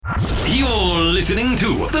You're listening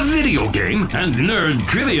to the Video Game and Nerd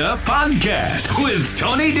Trivia Podcast with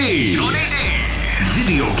Tony D.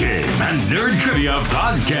 Video Game and Nerd Trivia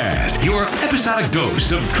Podcast, your episodic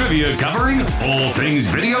dose of trivia covering all things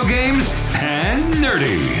video games and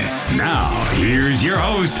nerdy. Now, here's your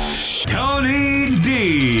host, Tony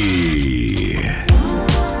D.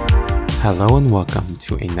 Hello and welcome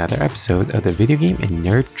to another episode of the Video Game and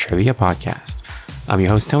Nerd Trivia Podcast. I'm your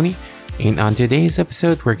host, Tony, and on today's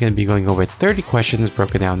episode, we're going to be going over 30 questions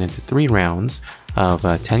broken down into 3 rounds of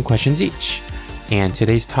 10 questions each. And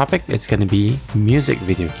today's topic is going to be music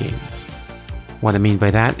video games. What I mean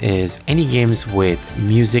by that is any games with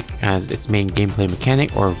music as its main gameplay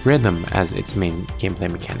mechanic or rhythm as its main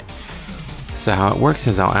gameplay mechanic. So how it works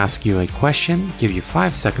is I'll ask you a question, give you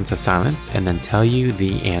 5 seconds of silence, and then tell you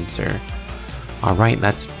the answer. Alright,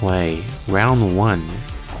 let's play round 1.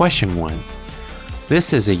 Question 1.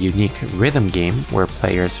 This is a unique rhythm game where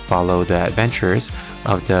players follow the adventures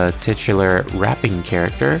of the titular rapping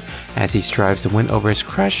character as he strives to win over his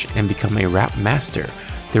crush and become a rap master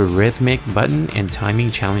through rhythmic button and timing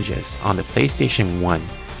challenges on the PlayStation 1.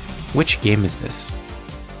 Which game is this?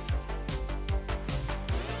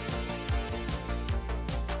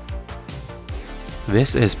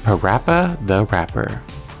 This is Parappa the Rapper.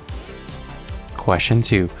 Question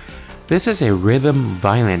 2. This is a rhythm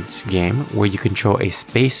violence game where you control a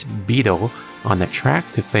space beetle on the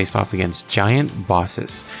track to face off against giant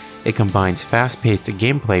bosses. It combines fast-paced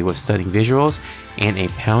gameplay with stunning visuals and a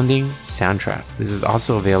pounding soundtrack. This is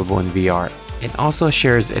also available in VR. It also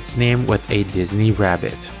shares its name with a Disney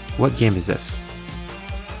rabbit. What game is this?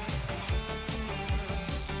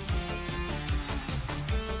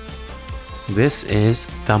 This is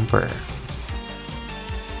Thumper.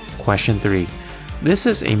 Question 3. This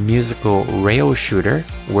is a musical rail shooter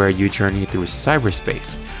where you journey through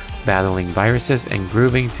cyberspace, battling viruses and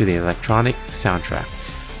grooving to the electronic soundtrack.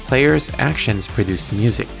 Players' actions produce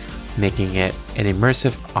music, making it an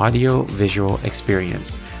immersive audio-visual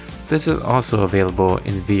experience. This is also available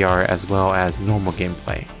in VR as well as normal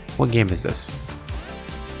gameplay. What game is this?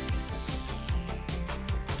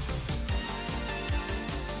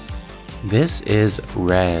 This is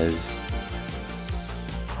Rez.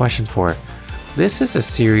 Question 4. This is a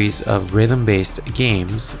series of rhythm-based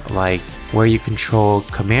games like where you control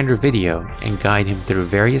Commander Video and guide him through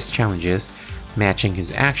various challenges, matching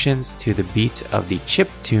his actions to the beat of the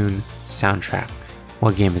chiptune soundtrack.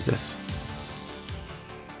 What game is this?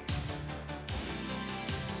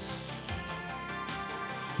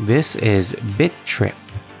 This is Bit Trip.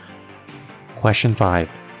 Question 5.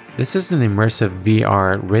 This is an immersive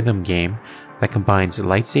VR rhythm game that combines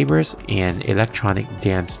lightsabers and electronic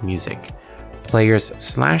dance music. Players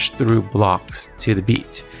slash through blocks to the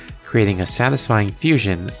beat, creating a satisfying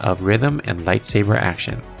fusion of rhythm and lightsaber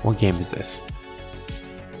action. What game is this?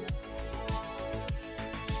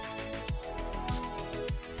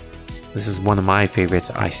 This is one of my favorites.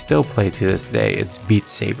 I still play to this day. It's Beat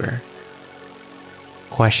Saber.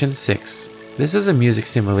 Question 6. This is a music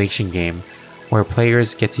simulation game where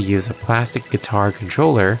players get to use a plastic guitar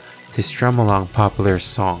controller to strum along popular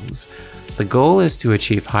songs. The goal is to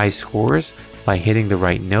achieve high scores by hitting the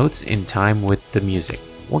right notes in time with the music.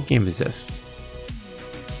 What game is this?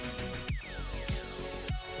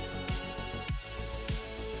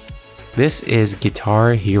 This is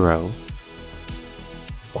Guitar Hero.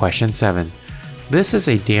 Question 7. This is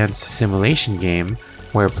a dance simulation game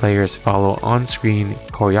where players follow on-screen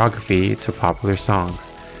choreography to popular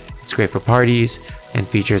songs. It's great for parties and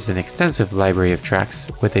features an extensive library of tracks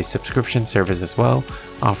with a subscription service as well,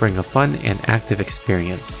 offering a fun and active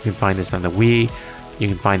experience. You can find this on the Wii, you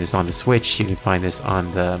can find this on the Switch, you can find this on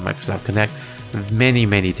the Microsoft Kinect,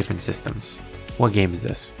 many different systems. What game is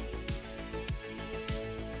this?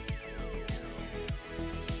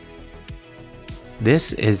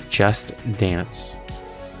 This is Just Dance.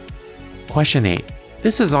 Question 8.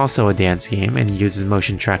 This is also a dance game and uses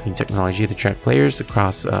motion tracking technology to track players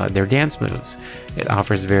across their dance moves. It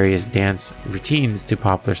offers various dance routines to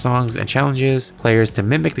popular songs and challenges players to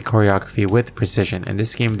mimic the choreography with precision. And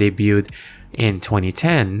this game debuted in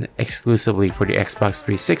 2010 exclusively for the Xbox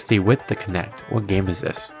 360 with the Kinect. What game is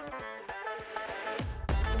this?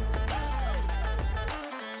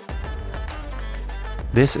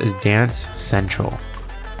 This is Dance Central.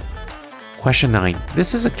 Question 9.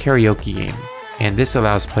 This is a karaoke game, and this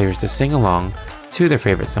allows players to sing along to their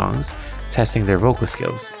favorite songs, testing their vocal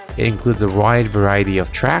skills. It includes a wide variety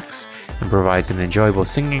of tracks and provides an enjoyable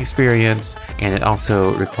singing experience, and it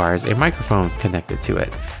also requires a microphone connected to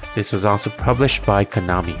it. This was also published by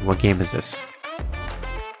Konami. What game is this?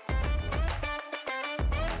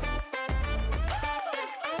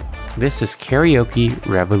 This is Karaoke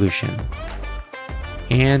Revolution.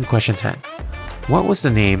 And question 10. What was the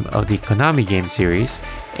name of the Konami game series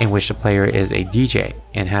in which the player is a DJ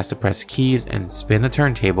and has to press keys and spin a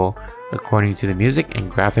turntable according to the music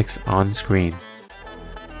and graphics on screen?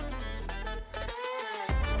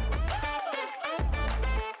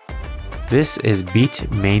 This is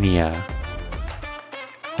Beatmania.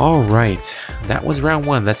 Alright, that was round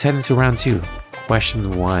 1. Let's head into round 2.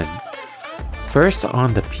 Question 1. First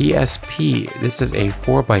on the PSP, this is a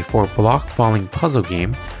 4x4 block falling puzzle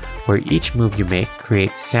game where each move you make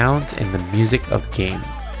creates sounds in the music of the game.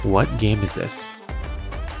 What game is this?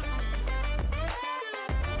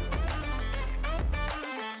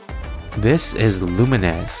 This is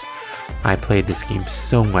Lumines. I played this game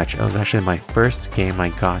so much. It was actually my first game I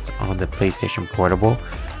got on the PlayStation Portable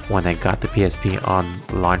when I got the PSP on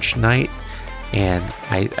launch night. And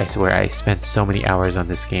I swear I spent so many hours on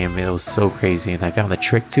this game. It was so crazy, and I found a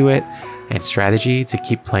trick to it and strategy to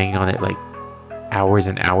keep playing on it like hours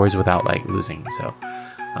and hours without like losing. So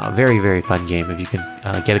very, very fun game. If you can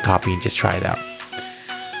get a copy and just try it out.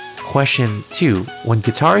 Question 2. When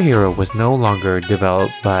Guitar Hero was no longer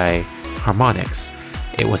developed by Harmonix,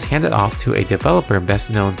 it was handed off to a developer best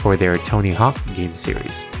known for their Tony Hawk game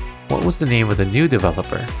series. What was the name of the new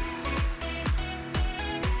developer?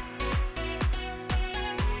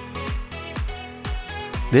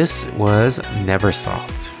 This was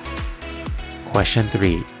Neversoft. Question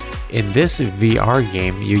 3. In this VR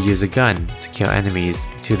game, you use a gun to kill enemies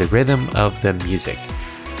to the rhythm of the music.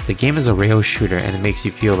 The game is a rail shooter and it makes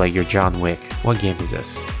you feel like you're John Wick. What game is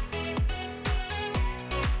this?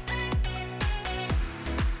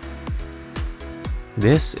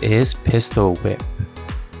 This is Pistol Whip.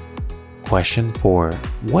 Question 4.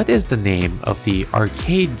 What is the name of the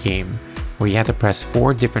arcade game where you have to press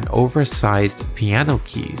 4 different oversized piano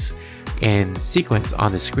keys in sequence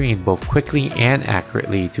on the screen both quickly and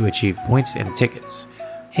accurately to achieve points and tickets?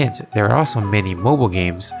 Hint, there are also many mobile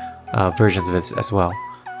games versions of this as well.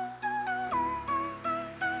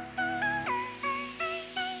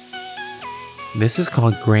 This is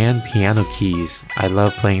called Grand Piano Keys. I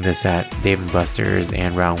love playing this at Dave & Buster's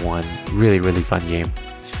and Round 1. Really, really fun game.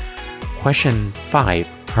 Question 5.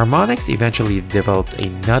 Harmonix eventually developed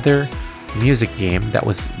another music game that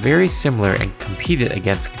was very similar and competed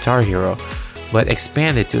against Guitar Hero, but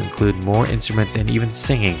expanded to include more instruments and even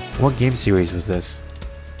singing. What game series was this?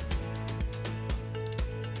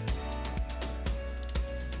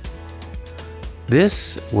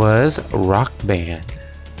 This was Rock Band.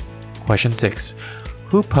 Question 6.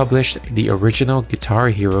 Who published the original Guitar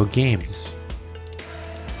Hero games?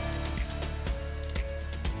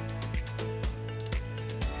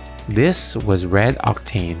 This was Red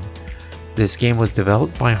Octane. This game was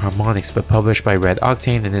developed by Harmonix but published by Red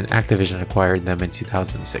Octane, and then Activision acquired them in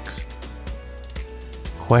 2006.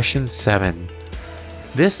 Question 7.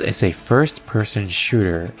 This is a first-person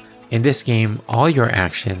shooter. In this game, all your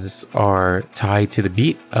actions are tied to the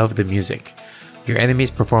beat of the music. Your enemies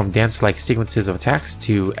perform dance-like sequences of attacks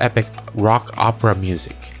to epic rock opera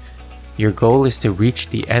music. Your goal is to reach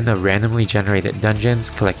the end of randomly generated dungeons,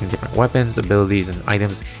 collecting different weapons, abilities, and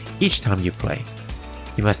items each time you play.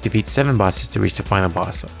 You must defeat 7 bosses to reach the final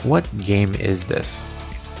boss. What game is this?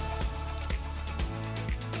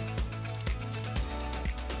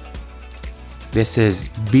 This is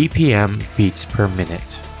BPM Beats Per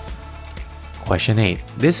Minute. Question 8.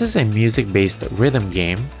 This is a music-based rhythm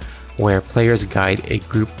game where players guide a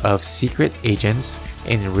group of secret agents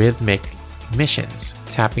in rhythmic missions.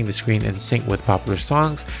 Tapping the screen in sync with popular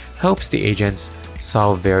songs helps the agents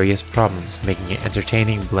solve various problems, making an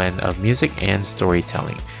entertaining blend of music and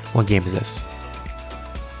storytelling. What game is this?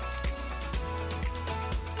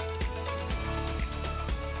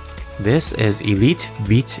 This is Elite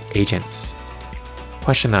Beat Agents.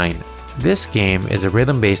 Question 9. This game is a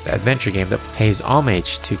rhythm-based adventure game that pays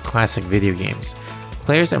homage to classic video games.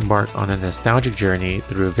 Players embark on a nostalgic journey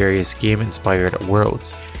through various game-inspired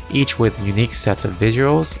worlds, each with unique sets of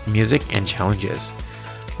visuals, music, and challenges.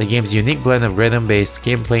 The game's unique blend of rhythm-based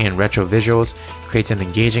gameplay and retro visuals creates an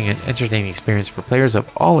engaging and entertaining experience for players of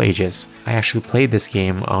all ages. I actually played this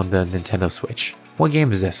game on the Nintendo Switch. What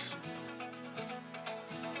game is this?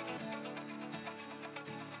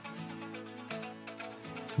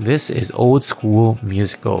 This is Old School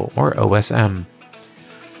Musical, or OSM.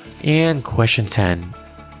 And question 10.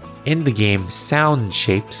 In the game Sound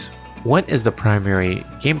Shapes, what is the primary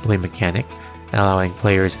gameplay mechanic allowing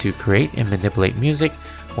players to create and manipulate music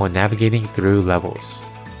while navigating through levels?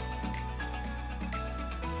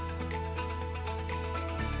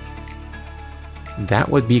 That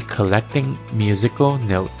would be collecting musical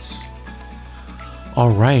notes.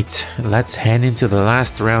 Alright, let's head into the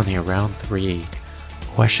last round here, round 3.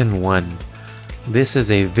 Question 1. This is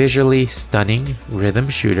a visually stunning rhythm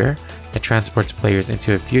shooter that transports players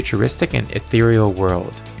into a futuristic and ethereal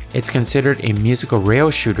world. It's considered a musical rail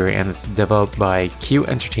shooter and it's developed by Q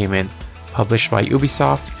Entertainment, published by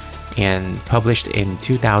Ubisoft, and published in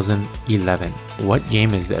 2011. What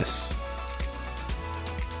game is this?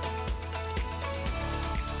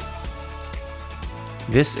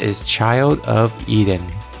 This is Child of Eden.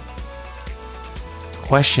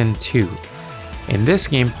 Question 2. In this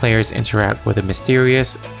game, players interact with a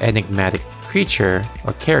mysterious, enigmatic creature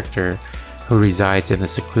or character who resides in a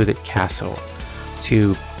secluded castle.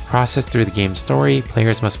 To process through the game's story,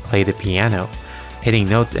 players must play the piano, hitting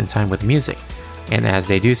notes in time with music, and as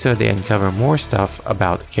they do so, they uncover more stuff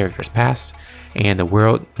about the character's past and the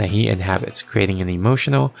world that he inhabits, creating an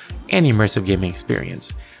emotional and immersive gaming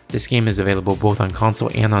experience. This game is available both on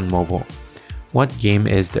console and on mobile. What game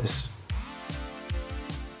is this?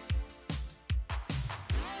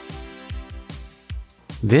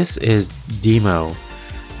 This is Demo.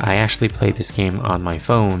 I actually played this game on my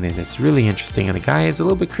phone and it's really interesting, and the guy is a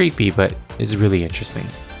little bit creepy, but is really interesting.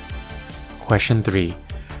 Question 3.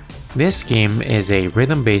 This game is a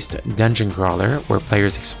rhythm-based dungeon crawler where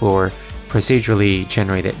players explore procedurally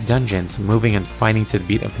generated dungeons, moving and fighting to the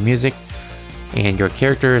beat of the music, and your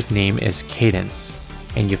character's name is Cadence,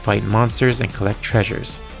 and you fight monsters and collect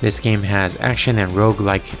treasures. This game has action and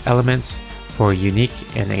roguelike elements for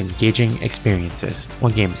unique and engaging experiences.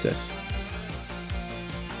 What game is this?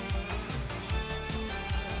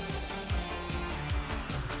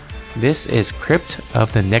 This is Crypt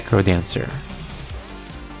of the Necrodancer.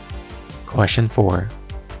 Question 4.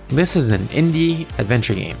 This is an indie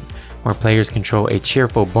adventure game where players control a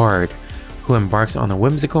cheerful bard who embarks on a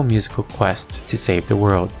whimsical musical quest to save the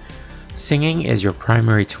world. Singing is your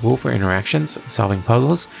primary tool for interactions, solving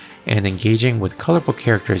puzzles, and engaging with colorful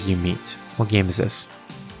characters you meet. What game is this?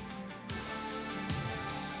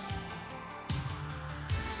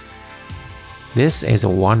 This is a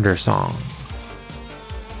Wandersong.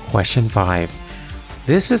 Question 5.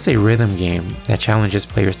 This is a rhythm game that challenges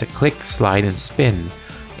players to click, slide, and spin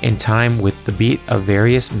in time with the beat of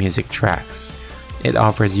various music tracks. It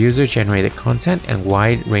offers user-generated content and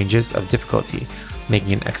wide ranges of difficulty,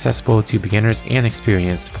 making it accessible to beginners and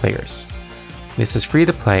experienced players. This is free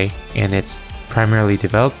to play, and it's primarily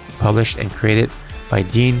developed, published, and created by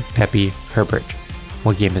Dean Pepe Herbert.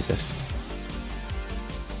 What game is this?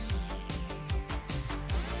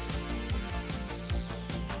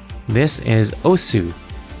 This is Osu.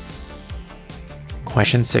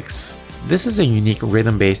 Question 6. This is a unique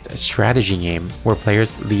rhythm-based strategy game where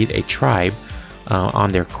players lead a tribe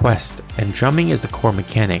on their quest, and drumming is the core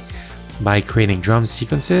mechanic. By creating drum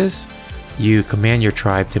sequences, you command your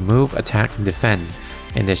tribe to move, attack, and defend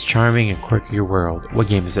in this charming and quirky world. What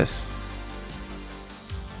game is this?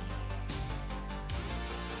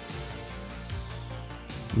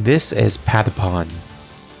 This is Patapon.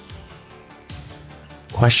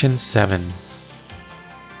 Question 7.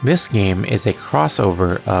 This game is a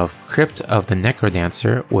crossover of Crypt of the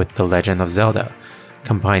Necrodancer with The Legend of Zelda,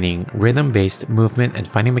 combining rhythm-based movement and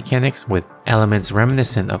fighting mechanics with elements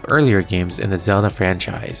reminiscent of earlier games in the Zelda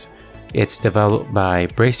franchise. It's developed by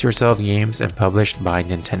Brace Yourself Games and published by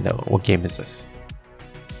Nintendo. What game is this?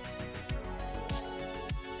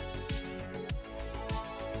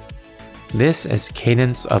 This is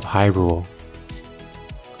Cadence of Hyrule.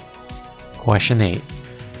 Question 8.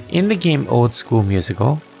 In the game Old School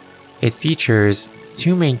Musical, it features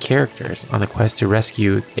two main characters on a quest to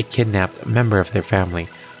rescue a kidnapped member of their family.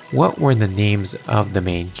 What were the names of the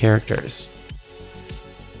main characters?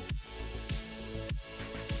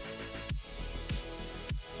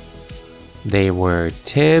 They were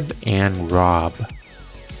Tib and Rob.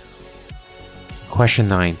 Question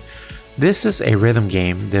 9. This is a rhythm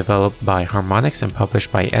game developed by Harmonix and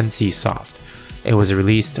published by NC Soft. It was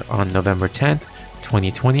released on November 10th,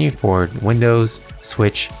 2020 for Windows,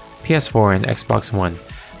 Switch, PS4, and Xbox One.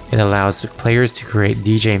 It allows players to create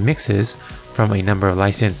DJ mixes from a number of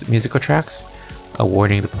licensed musical tracks,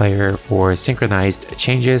 awarding the player for synchronized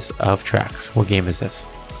changes of tracks. What game is this?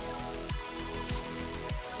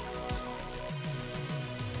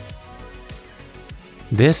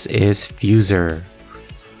 This is Fuser.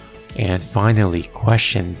 And finally,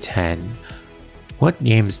 question 10. What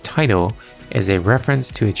game's title is a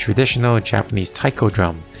reference to a traditional Japanese taiko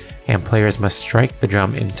drum, and players must strike the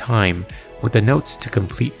drum in time with the notes to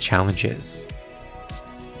complete challenges?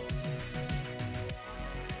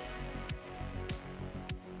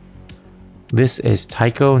 This is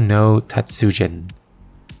Taiko no Tatsujin.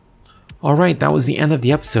 Alright, that was the end of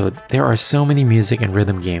the episode. There are so many music and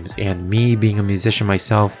rhythm games, and me being a musician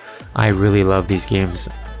myself, I really love these games.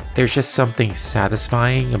 There's just something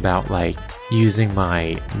satisfying about like using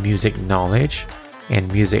my music knowledge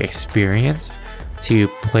and music experience to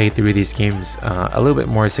play through these games a little bit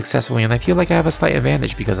more successfully, and I feel like I have a slight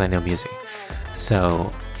advantage because I know music.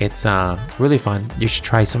 So it's really fun. You should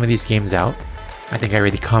try some of these games out. I think I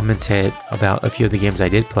already commented about a few of the games I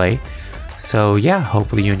did play. So yeah,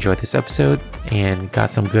 hopefully you enjoyed this episode and got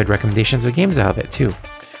some good recommendations of games out of it too.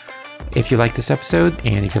 If you like this episode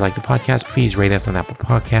and if you like the podcast, please rate us on Apple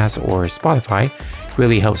Podcasts or Spotify. It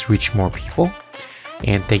really helps reach more people.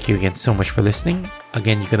 And thank you again so much for listening.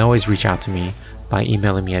 Again, you can always reach out to me by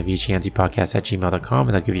emailing me at vgnzpodcast@gmail.com,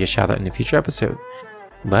 and I'll give you a shout out in a future episode.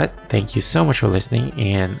 But thank you so much for listening,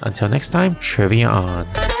 and until next time, trivia on.